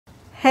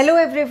Hello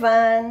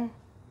everyone,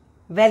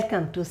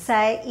 welcome to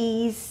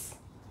SCI-EASE.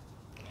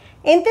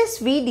 In this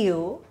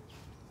video,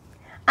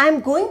 I am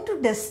going to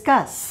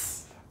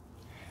discuss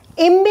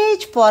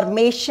image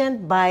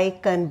formation by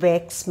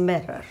convex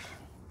mirror.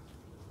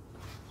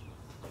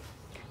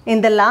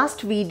 In the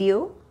last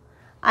video,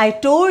 I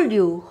told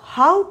you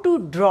how to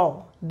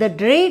draw the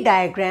ray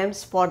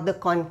diagrams for the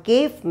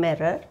concave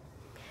mirror.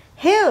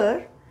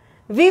 Here,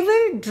 we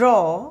will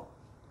draw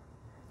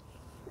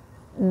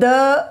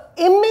the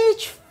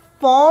image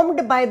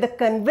formed by the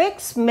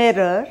convex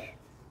mirror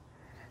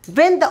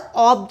when the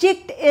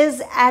object is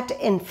at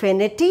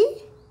infinity,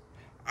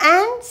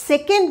 and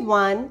second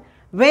one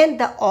when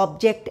the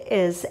object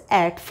is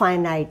at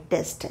finite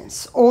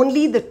distance.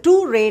 Only the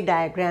two ray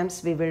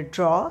diagrams we will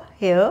draw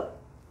here.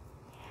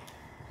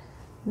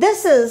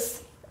 This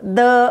is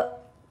the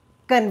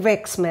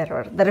convex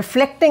mirror, the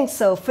reflecting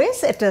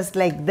surface. It is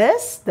like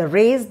this. The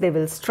rays, they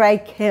will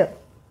strike here.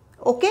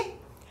 Okay.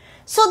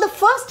 So the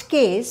first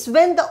case,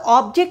 when the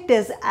object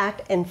is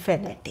at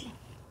infinity,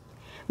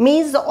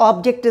 means the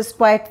object is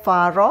quite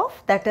far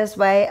off. That is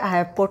why I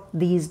have put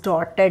these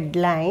dotted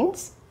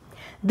lines.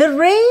 The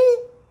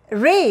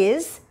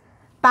rays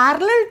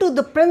parallel to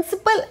the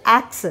principal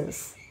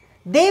axis,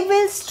 they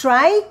will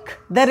strike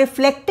the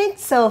reflecting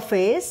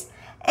surface,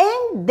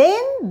 and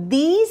then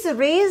these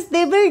rays,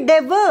 they will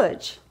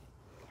diverge.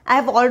 I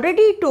have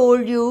already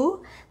told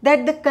you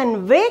that the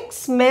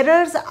convex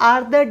mirrors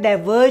are the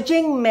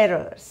diverging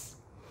mirrors.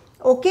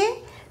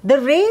 Okay, the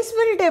rays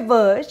will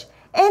diverge,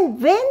 and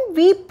when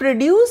we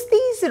produce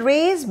these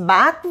rays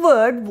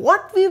backward,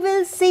 what we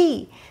will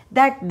see?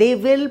 That they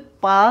will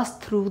pass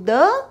through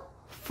the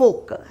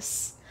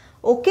focus.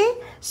 Okay,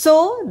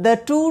 so the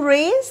two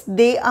rays,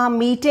 they are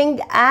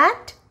meeting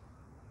at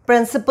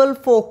principal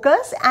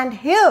focus, and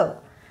here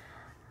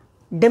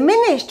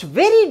diminished,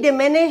 very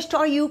diminished,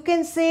 or you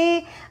can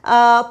say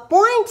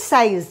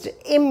point-sized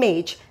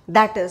image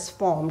that is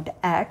formed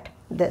at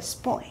this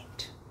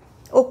point.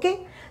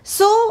 Okay.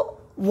 So,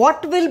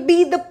 what will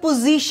be the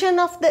position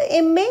of the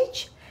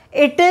image?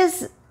 It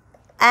is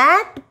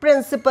at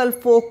principal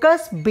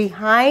focus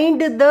behind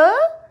the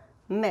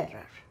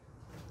mirror.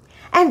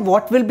 And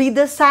what will be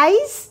the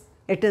size?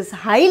 It is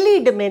highly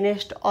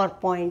diminished or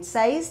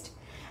point-sized.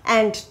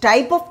 And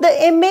type of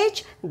the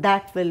image,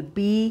 that will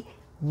be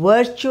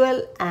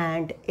virtual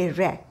and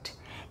erect.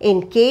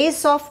 In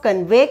case of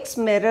convex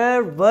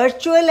mirror,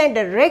 virtual and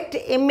erect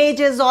image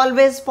is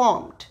always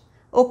formed.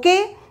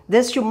 Okay?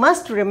 This you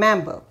must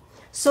remember.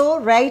 So,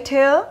 right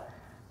here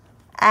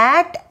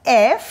at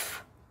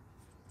F,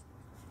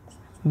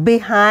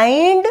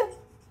 behind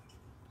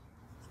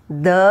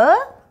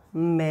the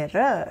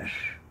mirror.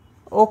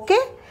 Okay.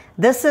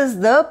 This is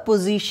the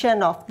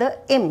position of the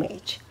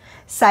image.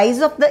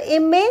 Size of the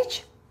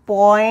image,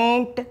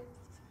 point-sized.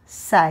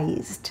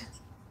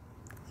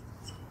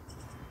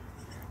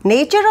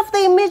 Nature of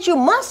the image you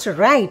must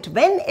write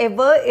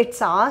whenever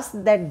it's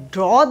asked that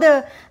draw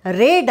the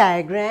ray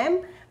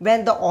diagram.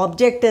 When the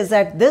object is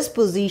at this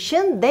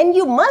position, then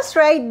you must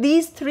write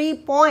these 3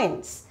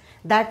 points.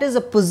 That is a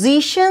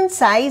position,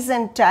 size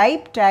and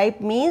type. Type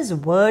means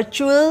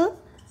virtual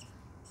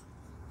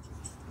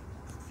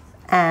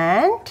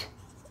and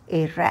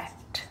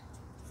erect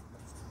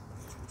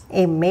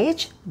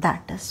image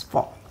that is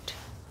formed.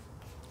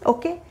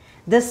 Okay.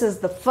 This is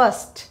the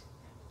first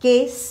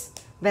case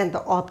when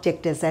the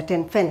object is at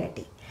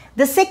infinity.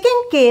 The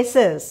second case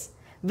is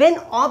when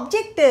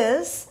object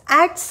is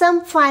at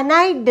some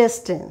finite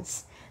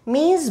distance,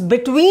 means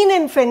between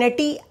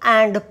infinity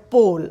and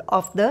pole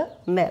of the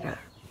mirror.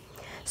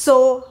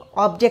 So,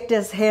 object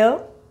is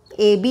here,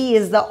 AB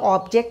is the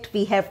object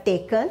we have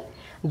taken.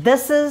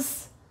 This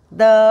is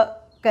the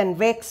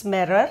convex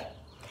mirror.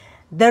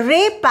 The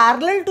ray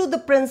parallel to the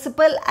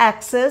principal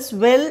axis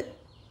will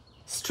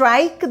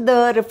strike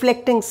the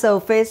reflecting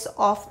surface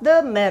of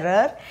the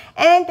mirror,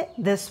 and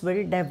this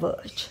will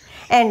diverge.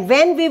 And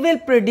when we will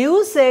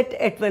produce it,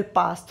 it will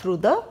pass through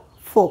the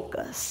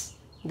focus.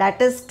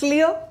 That is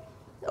clear?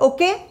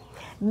 Okay.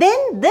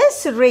 Then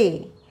this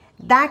ray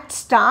that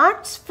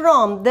starts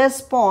from this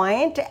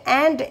point,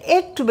 and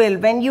it will,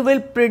 when you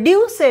will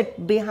produce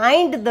it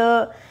behind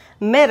the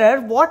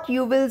mirror, what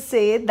you will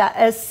say,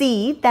 that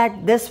see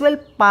that this will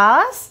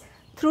pass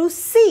through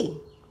C.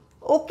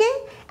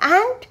 Okay.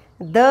 And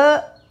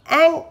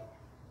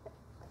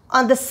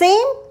on the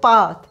same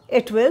path,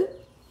 it will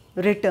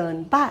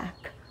return back.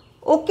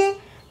 Okay,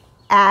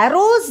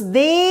 arrows,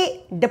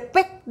 they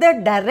depict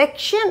the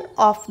direction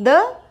of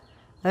the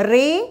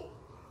ray.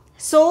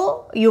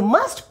 So, you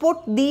must put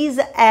these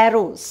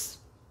arrows.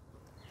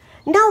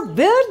 Now,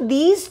 where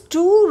these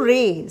two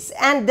rays,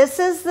 and this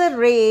is the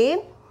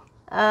ray,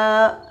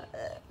 and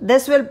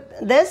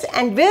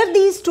where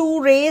these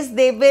two rays,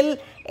 they will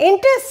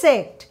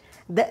intersect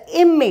the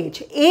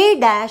image A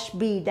dash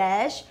B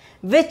dash,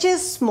 which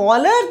is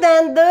smaller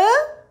than the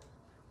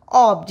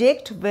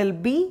object, will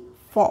be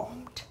formed.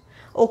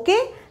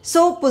 Okay,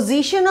 so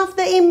position of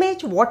the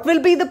image, what will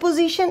be the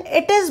position?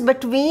 It is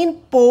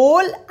between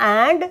pole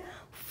and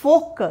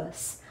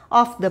focus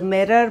of the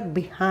mirror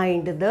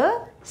behind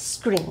the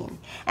screen.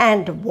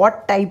 And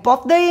what type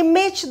of the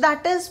image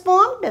that is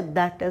formed?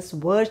 That is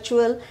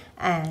virtual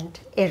and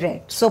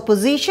erect. So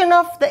position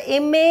of the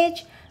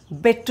image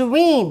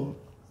between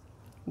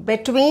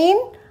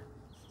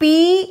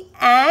P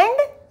and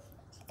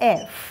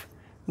F,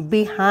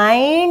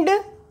 behind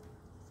the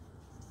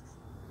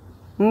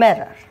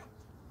mirror.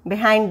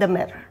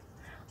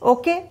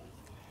 Okay.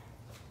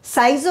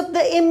 Size of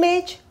the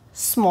image,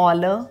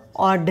 smaller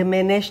or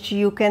diminished,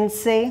 you can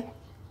say,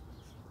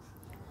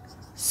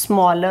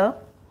 smaller.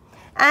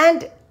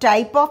 And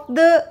type of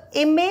the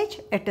image,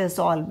 it is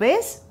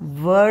always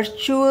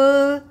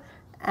virtual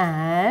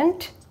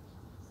and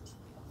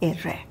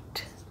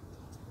erect.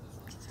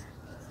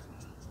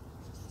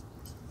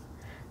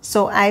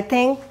 So I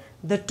think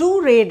the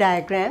two ray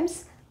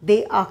diagrams,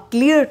 they are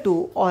clear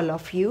to all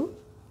of you.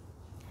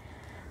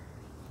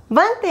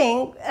 One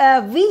thing,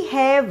 we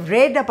have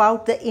read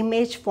about the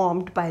image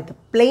formed by the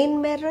plane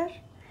mirror,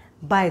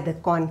 by the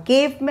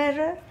concave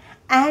mirror,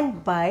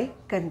 and by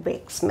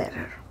convex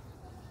mirror.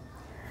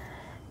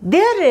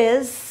 There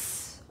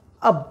is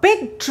a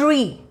big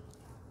tree,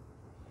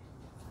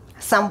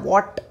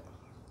 somewhat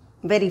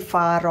very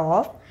far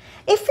off.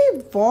 If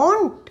we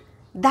want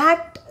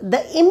that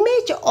the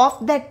image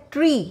of that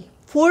tree,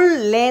 full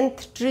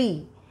length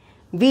tree,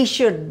 we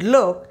should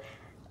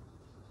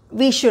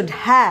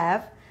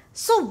have.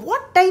 So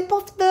what type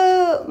of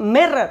the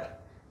mirror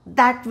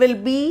that will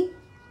be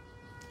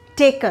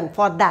taken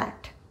for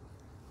that?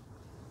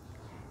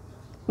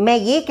 मैं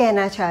ये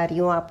कहना चाह रही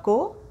हूँ आपको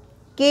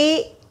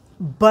कि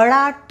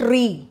बड़ा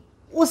tree,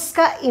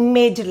 उसका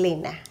इमेज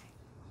लेना है.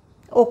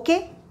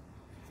 Okay?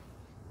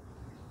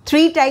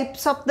 3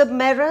 types of the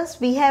mirrors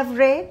we have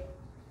read: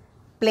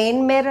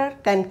 plane mirror,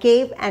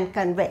 concave and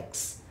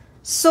convex.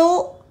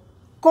 So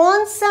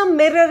कौन सा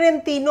मिरर इन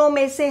तीनों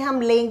में से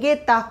हम लेंगे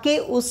ताकि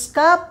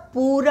उसका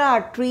पूरा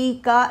ट्री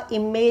का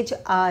इमेज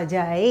आ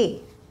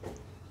जाए?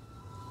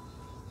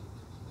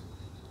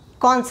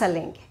 कौन सा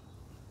लेंगे?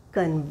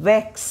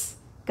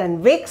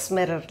 कन्वेक्स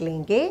मिरर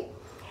लेंगे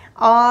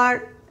और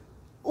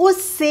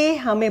उससे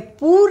हमें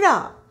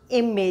पूरा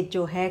इमेज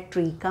जो है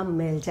ट्री का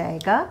मिल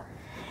जाएगा.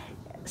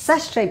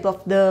 Such type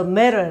of the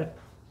mirror,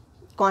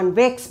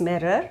 convex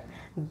mirror,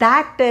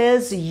 that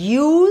is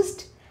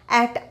used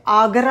at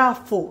Agra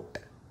Fort.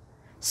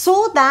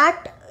 So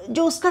that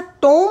जो उसका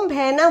टॉम्ब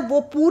है ना,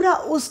 वो पूरा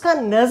उसका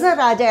नजर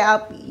आ जाए.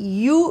 आप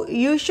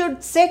you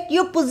should set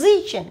your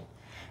position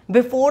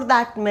before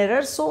that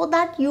mirror so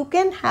that you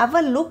can have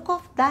a look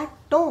of that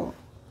tomb.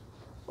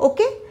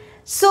 Okay,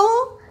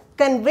 so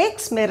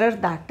convex mirror,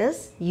 that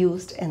is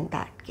used in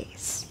that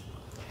case.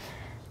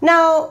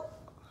 Now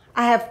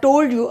I have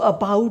told you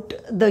about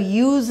the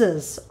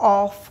uses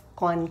of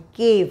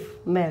concave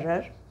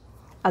mirror.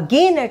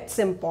 Again, it's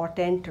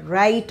important,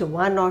 write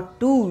 1 or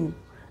 2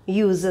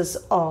 uses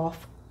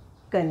of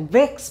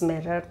convex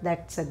mirror.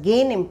 That's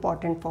again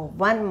important for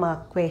 1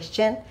 mark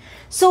question.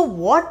 So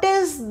what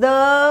is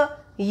the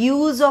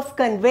use of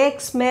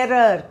convex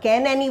mirror?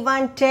 Can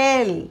anyone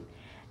tell?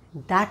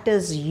 That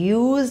is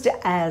used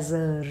as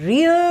a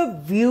rear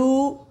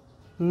view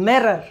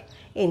mirror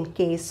in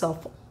case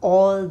of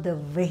all the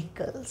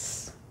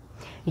vehicles.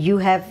 You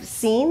have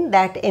seen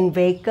that in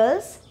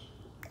vehicles,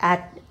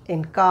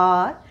 in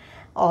car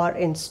or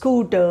in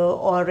scooter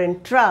or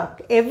in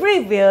truck,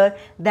 everywhere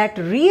that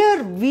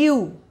rear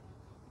view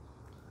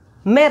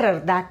mirror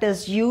that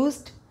is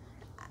used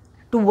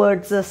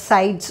towards the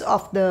sides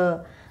of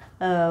the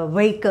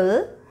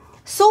vehicle,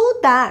 so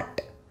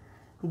that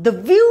the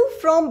view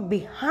from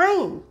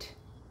behind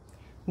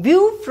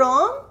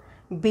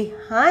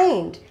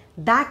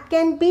that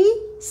can be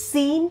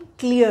seen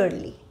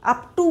clearly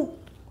up to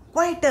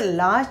quite a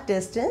large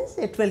distance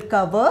it will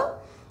cover.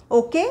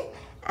 Okay,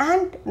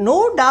 and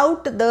no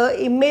doubt the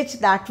image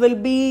that will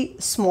be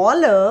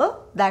smaller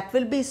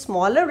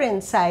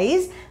in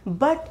size,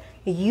 but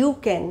you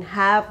can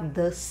have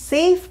the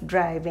safe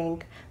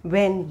driving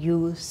when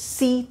you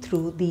see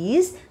through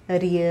these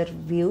rear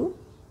view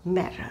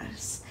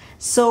mirrors.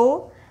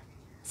 So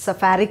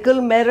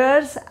spherical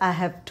mirrors, I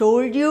have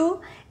told you.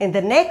 In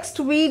the next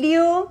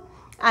video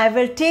I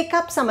will take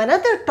up some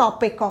another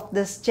topic of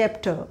this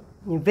chapter,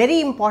 very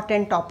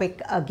important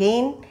topic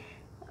again.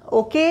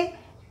 Okay,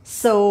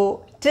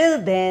 so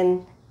till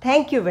then,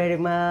 thank you very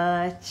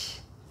much.